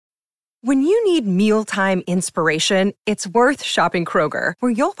When you need mealtime inspiration, it's worth shopping Kroger,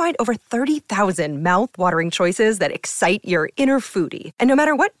 where you'll find over 30,000 mouth-watering choices that excite your inner foodie. And no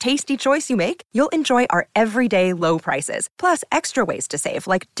matter what tasty choice you make, you'll enjoy our everyday low prices, plus extra ways to save,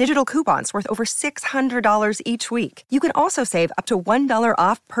 like digital coupons worth over $600 each week. You can also save up to $1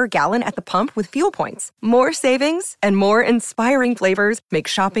 off per gallon at the pump with fuel points. More savings and more inspiring flavors make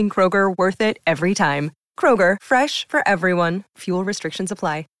shopping Kroger worth it every time. Kroger, fresh for everyone. Fuel restrictions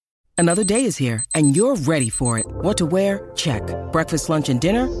apply. Another day is here, and you're ready for it. What to wear? Check. Breakfast, lunch, and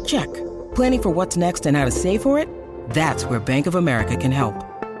dinner? Check. Planning for what's next and how to save for it? That's where Bank of America can help.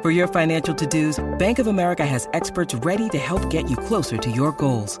 For your financial to-dos, Bank of America has experts ready to help get you closer to your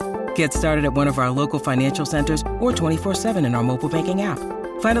goals. Get started at one of our local financial centers or 24/7 in our mobile banking app.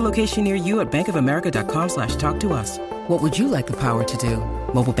 Find a location near you at bankofamerica.com/talktous. What would you like the power to do?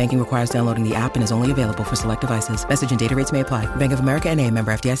 Mobile banking requires downloading the app and is only available for select devices. Message and data rates may apply. Bank of America N.A.,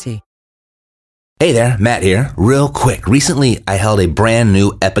 member FDIC. Hey there, Matt here. Real quick, recently I held a brand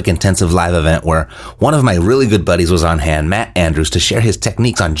new Epic Intensive live event where one of my really good buddies was on hand, Matt Andrews, to share his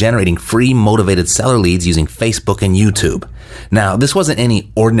techniques on generating free motivated seller leads using Facebook and YouTube. Now, this wasn't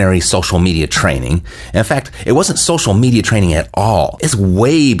any ordinary social media training. In fact, it wasn't social media training at all. It's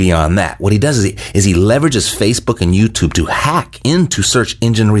way beyond that. What he does is he leverages Facebook and YouTube to hack into search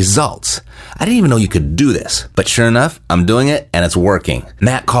engine results. I didn't even know you could do this, but sure enough, I'm doing it and it's working.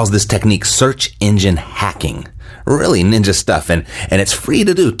 Matt calls this technique search engine hacking. Really ninja stuff, and it's free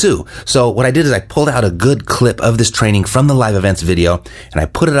to do too. So what I did is I pulled out a good clip of this training from the live events video and I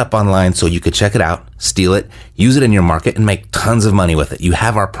put it up online so you could check it out, steal it, use it in your market, and make tons of money with it. You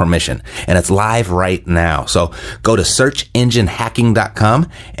have our permission, and it's live right now. So go to searchenginehacking.com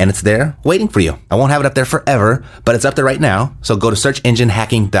and it's there waiting for you. I won't have it up there forever, but it's up there right now. So go to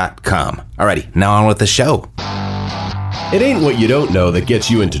searchenginehacking.com. Alrighty, now on with the show. It ain't what you don't know that gets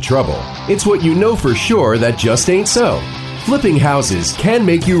you into trouble. It's what you know for sure that just ain't so. Flipping houses can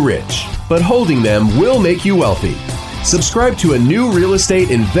make you rich, but holding them will make you wealthy. Subscribe to a new real estate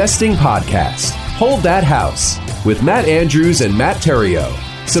investing podcast, Hold That House, with Matt Andrews and Matt Theriault.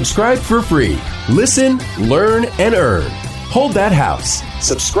 Subscribe for free. Listen, learn, and earn. Hold That House.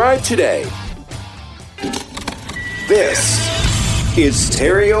 Subscribe today. This is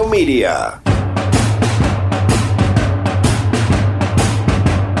Theriault Media.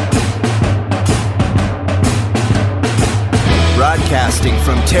 Broadcasting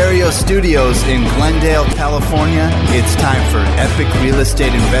from Theriault Studios in Glendale, California, it's time for Epic Real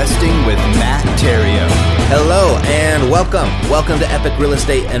Estate Investing with Matt Theriault. Hello and welcome. Welcome to Epic Real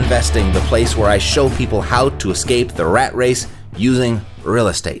Estate Investing, the place where I show people how to escape the rat race using real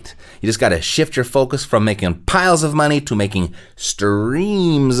estate. You just got to shift your focus from making piles of money to making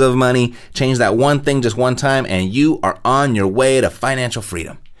streams of money. Change that one thing just one time and you are on your way to financial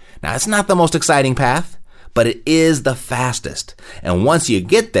freedom. Now, it's not the most exciting path, but it is the fastest. And once you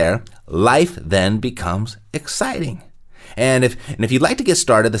get there, life then becomes exciting. And if you'd like to get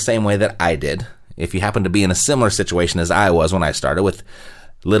started the same way that I did, if you happen to be in a similar situation as I was when I started with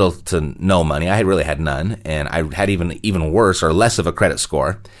little to no money, I really had none, and I had even worse or less of a credit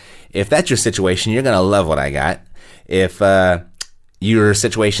score. If that's your situation, you're going to love what I got. If your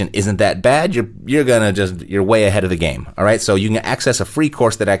situation isn't that bad, you're way ahead of the game. All right. So you can access a free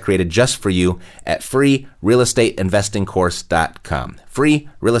course that I created just for you at freerealestateinvestingcourse.com.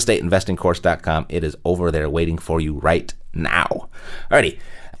 freerealestateinvestingcourse.com. It is over there waiting for you right now. Alrighty.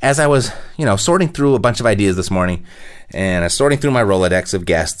 As I was, sorting through a bunch of ideas this morning, and I was sorting through my Rolodex of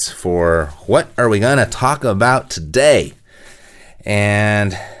guests for what are we going to talk about today?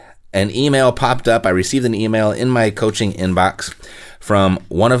 And an email popped up. I received an email in my coaching inbox from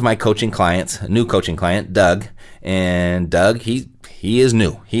one of my coaching clients, a new coaching client, Doug. And Doug, he is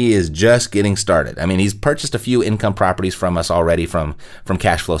new. He is just getting started. I mean, he's purchased a few income properties from us already from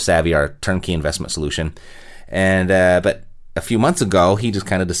Cashflow Savvy, our turnkey investment solution. And but a few months ago, he just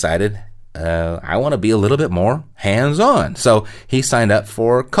kind of decided, I want to be a little bit more hands-on. So he signed up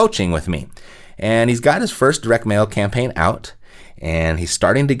for coaching with me. And he's got his first direct mail campaign out. And he's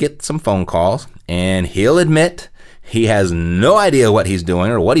starting to get some phone calls. And he'll admit he has no idea what he's doing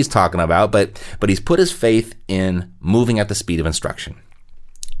or what he's talking about, but he's put his faith in moving at the speed of instruction.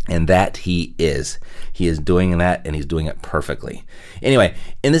 And that he is. He is doing that, and he's doing it perfectly. Anyway,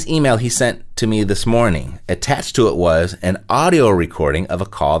 in this email he sent to me this morning, attached to it was an audio recording of a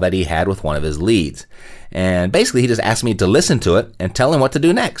call that he had with one of his leads. And basically he just asked me to listen to it and tell him what to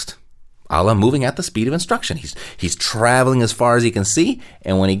do next. A la moving at the speed of instruction. He's traveling as far as he can see,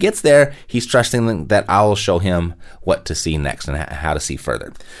 and when he gets there, he's trusting that I will show him what to see next and how to see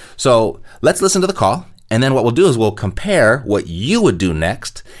further. So let's listen to the call, And then what we'll do is we'll compare what you would do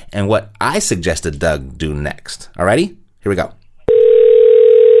next and what I suggested Doug do next. Alrighty? Here we go.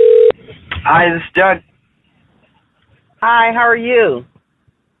 Hi, this is Doug. Hi, how are you?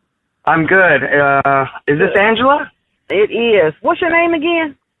 I'm good. Is this Angela? It is. What's your name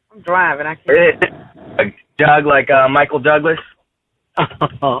again? I'm driving. I can't. Doug, like Michael Douglas.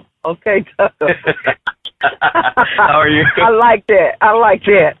 Okay, Doug. How are you? I like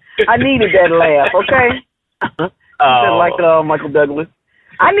that. I needed that laugh, okay? Like Michael Douglas.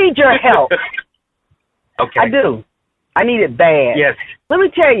 I need your help. Okay. I do. I need it bad. Yes. Let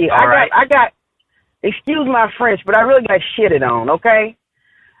me tell you, I got, excuse my French, but I really got shitted on, okay?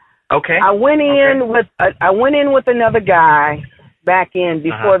 Okay. I went in with another guy back in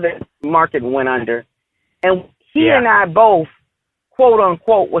before the market went under, and he and I both, quote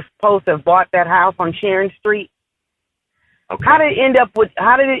unquote, was supposed to have bought that house on Sharon Street. Okay. How did it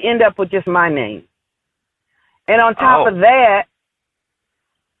end up with just my name? And on top of that,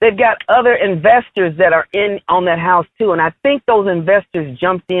 they've got other investors that are in on that house too, and I think those investors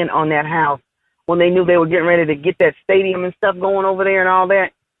jumped in on that house when they knew they were getting ready to get that stadium and stuff going over there and all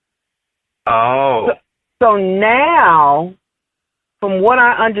that. Oh. So now, from what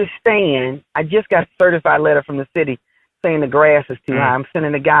I understand, I just got a certified letter from the city saying the grass is too high. I'm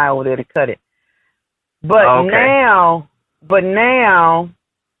sending a guy over there to cut it. But now,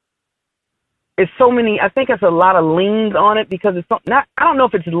 it's so many. I think it's a lot of liens on it because it's not. I don't know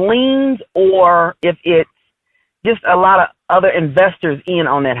if it's liens or if it's just a lot of other investors in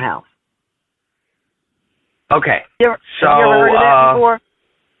on that house. Okay. Have you ever heard of that before?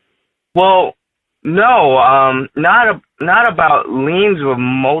 Well, no, not about liens with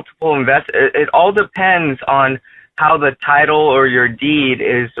multiple investors. It all depends on how the title or your deed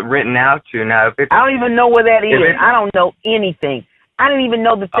is written out to. Now, if it's, I don't even know where that is. I don't know anything. I didn't even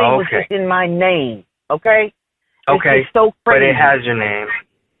know the thing was just in my name. Okay. Okay. It's so crazy. But it has your name.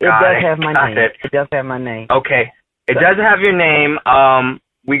 It does have my name. It does have my name. Okay. It does have your name.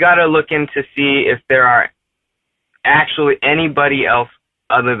 We got to look in to see if there are actually anybody else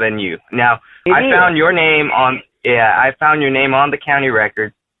other than you. Now, I found your name on the county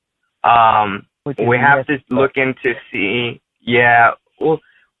record. We have to look into see. Yeah. Well,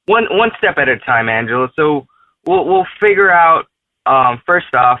 one step at a time, Angela. So we'll figure out.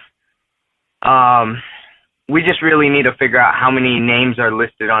 First off, we just really need to figure out how many names are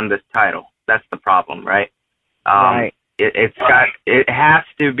listed on this title. That's the problem, right? Right. It has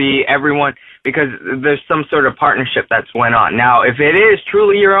to be everyone because there's some sort of partnership that's went on. Now, if it is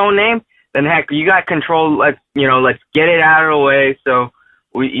truly your own name, then heck, you got control. Let's get it out of the way so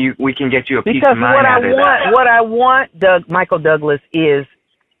we can get you a peace of mind out of that. What I want, Michael Douglas, is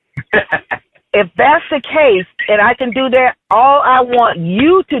if that's the case and I can do that, all I want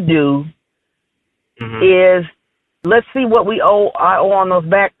you to do is let's see what I owe on those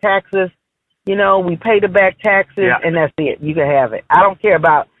back taxes. We pay the back taxes, and that's it. You can have it. I don't care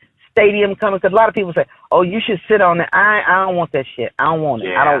about stadium coming, because a lot of people say, oh, you should sit on it. I don't want that shit. I don't want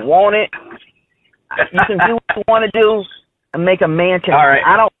it. I don't want it. You can do what you want to do and make a mansion. All right.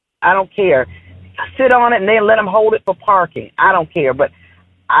 I don't care. Sit on it and then let them hold it for parking. I don't care, but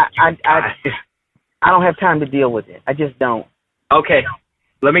I don't have time to deal with it. I just don't. Okay.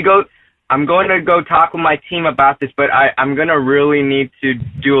 Let me go. I'm going to go talk with my team about this, but I'm going to really need to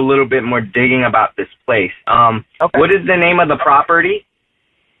do a little bit more digging about this place. Okay. What is the name of the property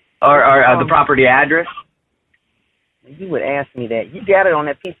or the property address? You would ask me that. You got it on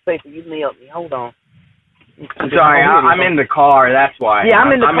that piece of paper you mailed me. Hold on. Sorry, I'm in the car. That's why. Yeah,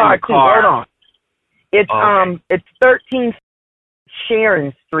 I'm in the car too. Hold on. It's 13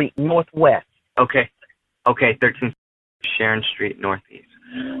 Sharon Street Northwest. Okay, 13 Sharon Street Northeast.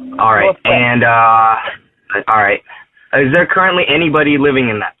 All right, Northwest. And all right. Is there currently anybody living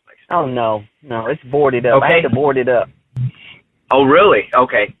in that place? Oh no, it's boarded up. Okay. I had to board it up. Oh really?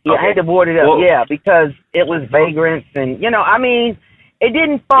 Okay. Yeah, I had to board it up. Yeah, because it was vagrants, and it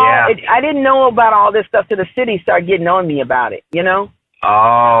didn't fall. Yeah. I didn't know about all this stuff till the city started getting on me about it. Oh. So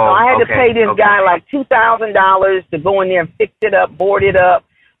I had to pay this guy like $2,000 to go in there and fix it up, board it up,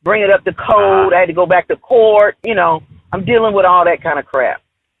 bring it up to code. I had to go back to court. I'm dealing with all that kind of crap.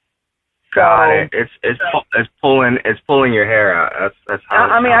 Got it. It's pulling your hair out. That's how.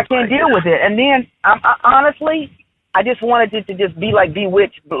 I can't deal with it. And then honestly, I just wanted it to just be like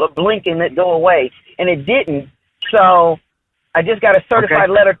Bewitched, blink and it go away, and it didn't. So I just got a certified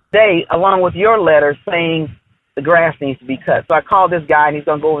letter today, along with your letter, saying the grass needs to be cut. So I called this guy, and he's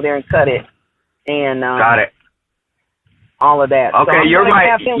gonna go over there and cut it. And got it. All of that. Okay, so you're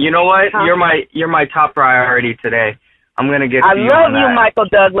my. You know what? You're my top priority today. I'm gonna get. I love you, Michael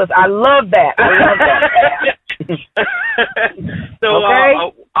Douglas. I love that. So okay?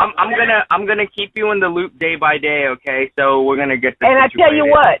 I'm gonna keep you in the loop day by day. Okay, so we're gonna get this. And I tell you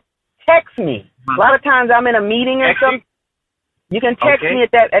situated. what, text me. A lot of times I'm in a meeting or something. You can text me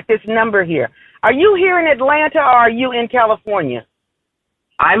at this number here. Are you here in Atlanta or are you in California?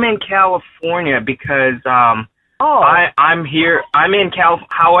 I'm in California because I'm here. I'm in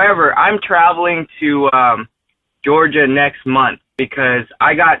However, I'm traveling to Georgia next month because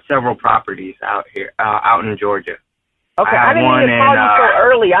I got several properties out here, out in Georgia. Okay, I didn't even call you so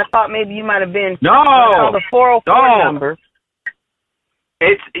early. I thought maybe you might have been call the 404 number.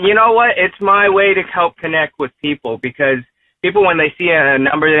 It's, you know what? It's my way to help connect with people because people, when they see a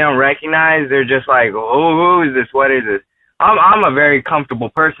number they don't recognize, they're just like, "Oh, who is this? What is this?" I'm a very comfortable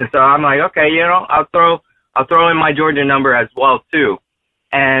person, so I'm like, okay, you know, I'll throw in my Georgia number as well too,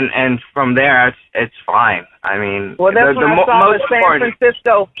 and from there it's fine. I mean, well, that's when I saw the San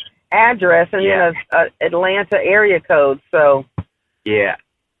Francisco address and then a Atlanta area code. So yeah.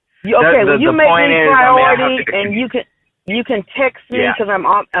 You make me priority, and you can text me because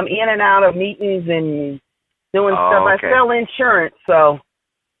I'm in and out of meetings and doing stuff. Okay. I sell insurance, so.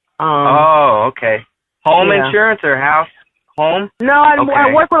 Okay. Home insurance or house? Home? No,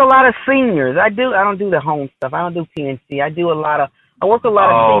 I work with a lot of seniors. I don't do the home stuff. I don't do PNC. I work with a lot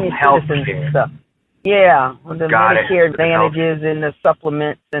of senior citizens and stuff. Yeah, the Medicare Advantages and the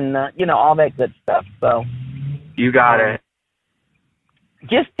supplements and all that good stuff. So. You got it.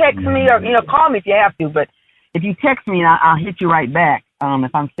 Just text me or call me if you have to. But if you text me, I'll hit you right back.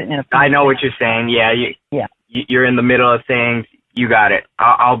 If I'm sitting in a. I know what you're saying. Yeah. You're in the middle of things. You got it.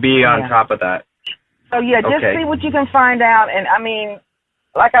 I'll be on top of that. So just see what you can find out. And I mean,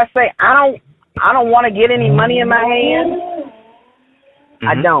 like I say, I don't want to get any money in my hand. Mm-hmm.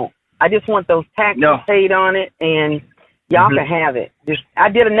 I don't. I just want those taxes paid on it, and y'all can have it. I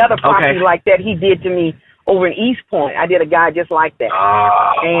did another property like that. He did to me over in East Point. I did a guy just like that,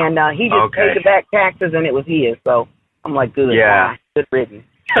 and he just paid the back taxes, and it was his. So I'm like, good, good riddance.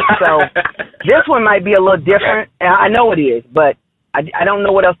 So this one might be a little different. I know it is, but I don't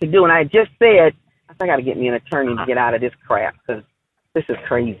know what else to do. And I just said, I got to get me an attorney to get out of this crap because this is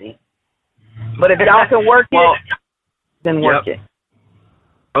crazy. But if y'all can work it, then work it.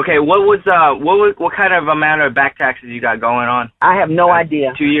 Okay, what kind of amount of back taxes you got going on? I have no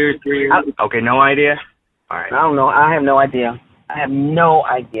idea. 2 years, 3 years? Okay, no idea? All right. I don't know. I have no idea.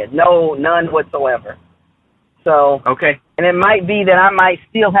 None whatsoever. So, and it might be that I might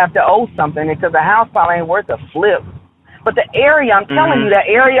still have to owe something because the house probably ain't worth a flip. But the area, I'm telling you, that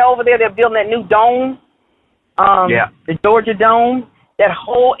area over there, they're building that new dome, the Georgia Dome, that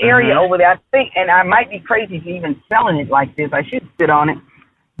whole area over there, I think, and I might be crazy for even selling it like this. I should sit on it.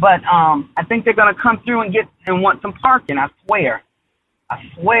 But I think they're going to come through and want some parking, I swear.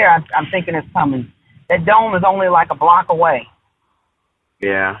 I'm thinking it's coming. That dome is only like a block away.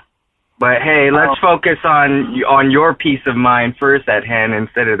 Yeah. But, hey, let's focus on your peace of mind first at hand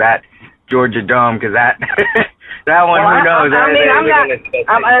instead of that Georgia Dome, because that that one, who knows?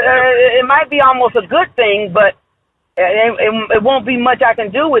 It might be almost a good thing, but it won't be much I can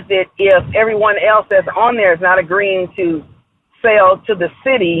do with it if everyone else that's on there is not agreeing to sell to the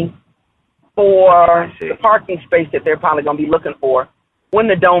city for the parking space that they're probably going to be looking for when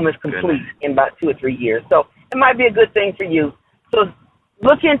the dome is complete in about 2 or 3 years. So it might be a good thing for you. So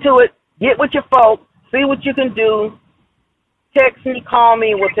look into it, get with your folks, see what you can do. Text me, call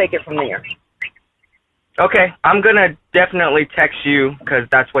me, and we'll take it from there. Okay, I'm going to definitely text you because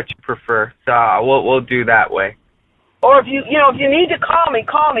that's what you prefer. So we'll do that way. Or if you need to call me.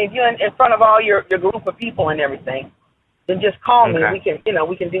 If you're in front of all your group of people and everything, then just call me. We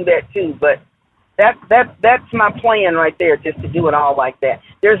can do that too. But that's my plan right there, just to do it all like that.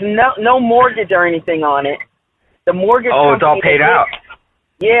 There's no mortgage or anything on it. The mortgage company, it's all paid out.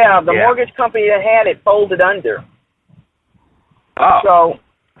 Yeah, the mortgage company that had it folded under. Oh. So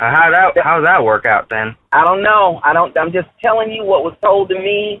how's that work out then? I don't know. I'm just telling you what was told to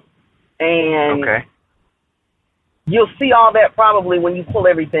me, and you'll see all that probably when you pull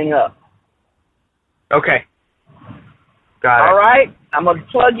everything up. Okay. Got it. All right. I'm gonna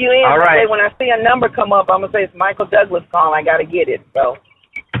plug you in. All right. When I see a number come up, I'm gonna say it's Michael Douglas calling. I gotta get it. So.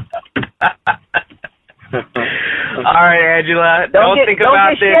 All right, Angela. Don't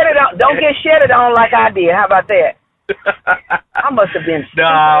get shedded on like I did. How about that? I must have been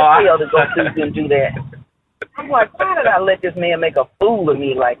stupid to go through and do that. I'm like, why did I let this man make a fool of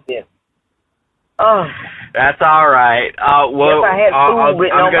me like this? Oh, that's all right. Well, I had fool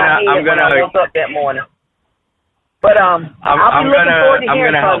written on my head when I woke up that morning. But I'll be looking forward to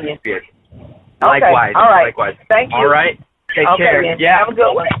hearing from you. Likewise. All right. Likewise. Thank you. All right. Take care. Man. Yeah. Have a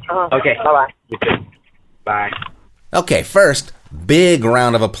good one. Okay. Bye-bye. You too. Bye. Okay, first, big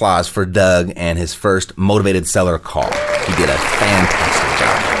round of applause for Doug and his first motivated seller call. He did a fantastic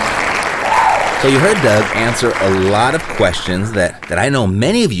job. So you heard Doug answer a lot of questions that I know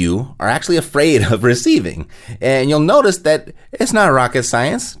many of you are actually afraid of receiving. And you'll notice that it's not rocket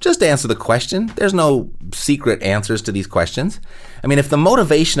science. Just answer the question. There's no secret answers to these questions. I mean, if the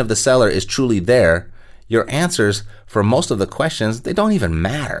motivation of the seller is truly there, your answers for most of the questions, they don't even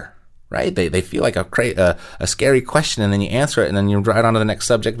matter. Right? They feel like a scary question, and then you answer it, and then you right on to the next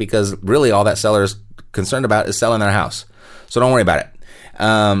subject, because really all that seller is concerned about is selling their house. So don't worry about it.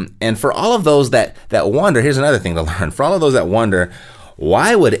 And for all of those that wonder, here's another thing to learn. For all of those that wonder,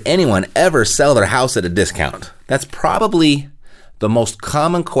 why would anyone ever sell their house at a discount? That's probably the most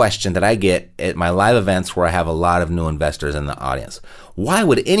common question that I get at my live events where I have a lot of new investors in the audience. Why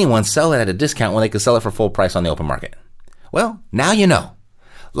would anyone sell it at a discount when they could sell it for full price on the open market? Well, now you know.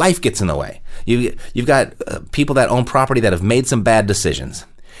 Life gets in the way. You've got people that own property that have made some bad decisions.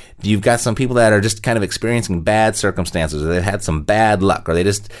 You've got some people that are just kind of experiencing bad circumstances, or they've had some bad luck, or they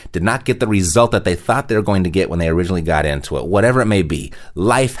just did not get the result that they thought they were going to get when they originally got into it. Whatever it may be,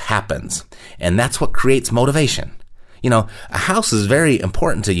 life happens. And that's what creates motivation. You know, a house is very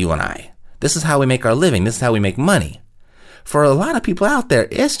important to you and I. This is how we make our living. This is how we make money. For a lot of people out there,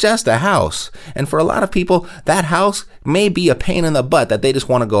 it's just a house. And for a lot of people, that house may be a pain in the butt that they just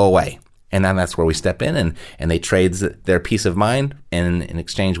want to go away. And then that's where we step in and they trade their peace of mind. And in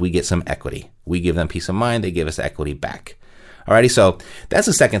exchange, we get some equity. We give them peace of mind. They give us equity back. Alrighty, so that's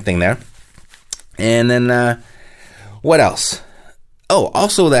the second thing there. And then what else? Oh,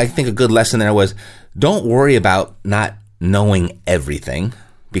 also, I think a good lesson there was don't worry about not knowing everything.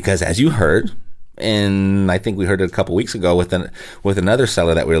 Because as you heard, and I think we heard it a couple weeks ago with another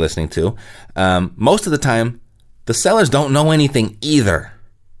seller that we were listening to, most of the time, the sellers don't know anything either.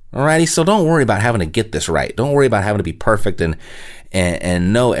 Alrighty, so don't worry about having to get this right. Don't worry about having to be perfect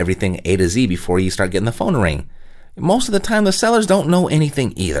and know everything A to Z before you start getting the phone to ring. Most of the time, the sellers don't know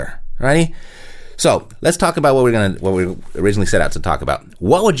anything either. Alrighty? So let's talk about what we originally set out to talk about.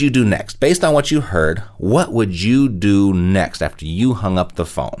 What would you do next? Based on what you heard, what would you do next after you hung up the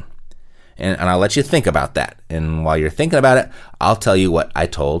phone? And I'll let you think about that. And while you're thinking about it, I'll tell you what I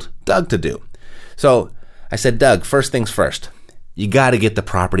told Doug to do. So I said, Doug, first things first, you got to get the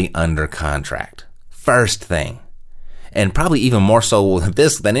property under contract. First thing. And probably even more so with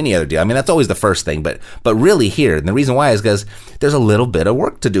this than any other deal. I mean, that's always the first thing, but really here, and the reason why is because there's a little bit of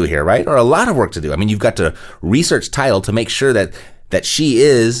work to do here, right? Or a lot of work to do. I mean, you've got to research title to make sure that she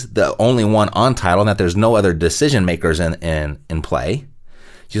is the only one on title and that there's no other decision makers in play.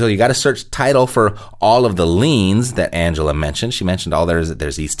 So you got to search title for all of the liens that Angela mentioned. She mentioned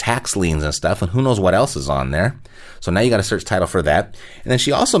there's these tax liens and stuff, and who knows what else is on there. So now you got to search title for that. And then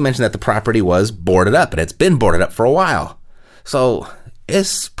she also mentioned that the property was boarded up, and it's been boarded up for a while. So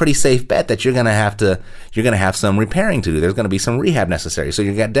it's a pretty safe bet that you're going to have some repairing to do. There's going to be some rehab necessary. So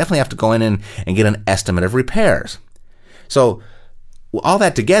you definitely have to go in and get an estimate of repairs. So all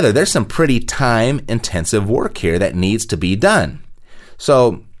that together, there's some pretty time-intensive work here that needs to be done.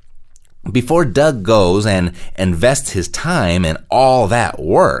 So before Doug goes and invests his time in all that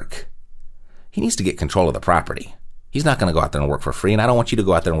work, he needs to get control of the property. He's not going to go out there and work for free, and I don't want you to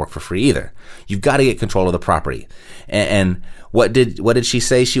go out there and work for free either. You've got to get control of the property. And what did she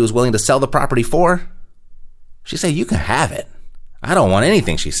say she was willing to sell the property for? She said, you can have it. I don't want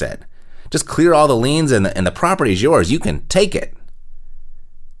anything, she said. Just clear all the liens and the property is yours. You can take it.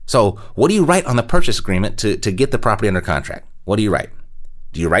 So what do you write on the purchase agreement to get the property under contract? What do you write?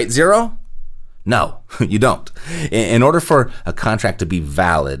 Do you write zero? No, you don't. In order for a contract to be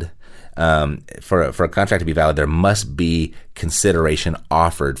valid, there must be consideration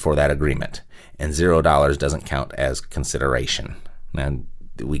offered for that agreement. And $0 doesn't count as consideration. And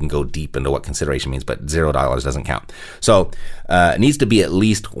we can go deep into what consideration means, but $0 doesn't count. So it needs to be at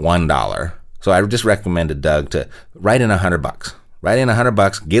least $1. So I just recommended Doug to write in $100. Write in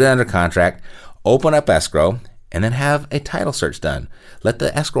 $100, get it under contract, open up escrow, and then have a title search done. Let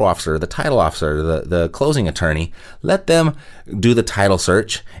the escrow officer, the title officer, the closing attorney, let them do the title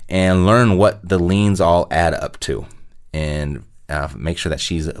search and learn what the liens all add up to. And make sure that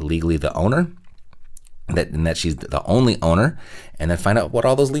she's legally the owner, that she's the only owner, and then find out what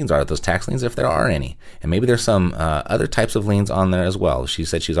all those liens are, those tax liens, if there are any. And maybe there's some other types of liens on there as well. She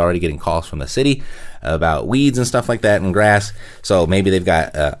said she's already getting calls from the city about weeds and stuff like that and grass. So maybe they've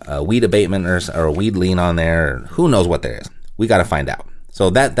got a weed abatement or a weed lien on there. Or who knows what there is? We got to find out. So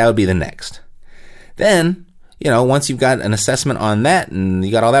that would be the next. Then, once you've got an assessment on that and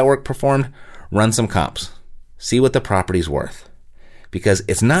you got all that work performed, run some comps. See what the property's worth. Because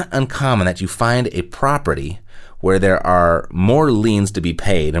it's not uncommon that you find a property where there are more liens to be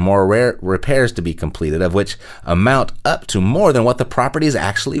paid and more repairs to be completed, of which amount up to more than what the property is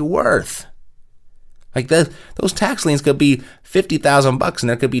actually worth. Like those tax liens could be $50,000 and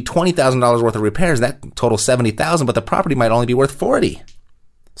there could be $20,000 worth of repairs. That totals $70,000, but the property might only be worth $40,000.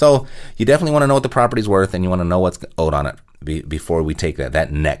 So you definitely want to know what the property's worth, and you want to know what's owed on it before we take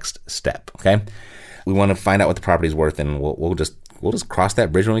that next step. Okay, we want to find out what the property's worth, and we'll just cross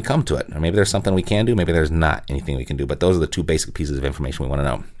that bridge when we come to it. Or maybe there's something we can do, maybe there's not anything we can do. But those are the two basic pieces of information we want to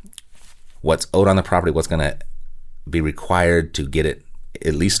know: what's owed on the property, what's going to be required to get it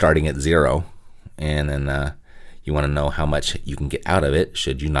at least starting at zero. And then you want to know how much you can get out of it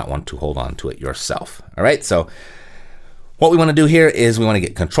should you not want to hold on to it yourself. All right, so what we want to do here is we want to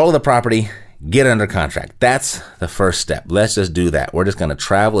get control of the property, get it under contract. That's the first step. Let's just do that. We're just going to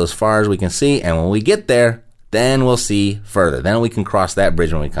travel as far as we can see, and when we get there, then we'll see further. Then we can cross that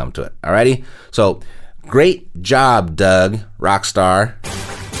bridge when we come to it. All righty? So great job, Doug, Rockstar.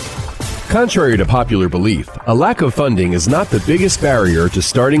 Contrary to popular belief, a lack of funding is not the biggest barrier to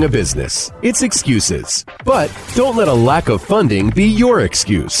starting a business. It's excuses. But don't let a lack of funding be your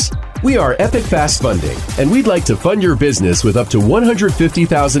excuse. We are Epic Fast Funding, and we'd like to fund your business with up to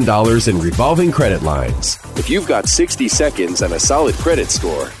 $150,000 in revolving credit lines. If you've got 60 seconds and a solid credit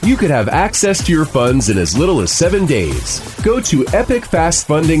score, you could have access to your funds in as little as 7 days. Go to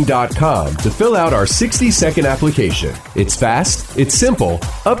epicfastfunding.com to fill out our 60-second application. It's fast, it's simple,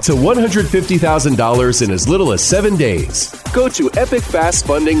 up to $150,000 in as little as 7 days. Go to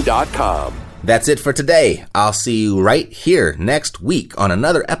epicfastfunding.com. That's it for today. I'll see you right here next week on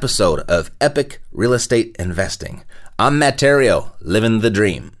another episode of Epic Real Estate Investing. I'm Matt Theriault, living the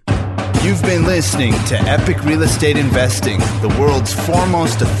dream. You've been listening to Epic Real Estate Investing, the world's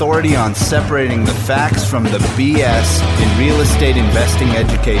foremost authority on separating the facts from the BS in real estate investing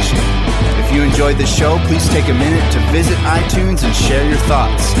education. If you enjoyed the show, please take a minute to visit iTunes and share your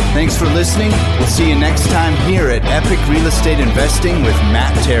thoughts. Thanks for listening. We'll see you next time here at Epic Real Estate Investing with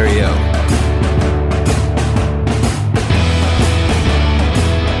Matt Theriault.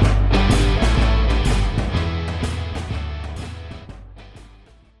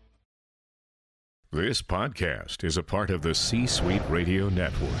 This podcast is a part of the C-Suite Radio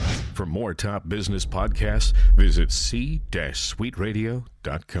Network. For more top business podcasts, visit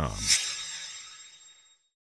c-suiteradio.com.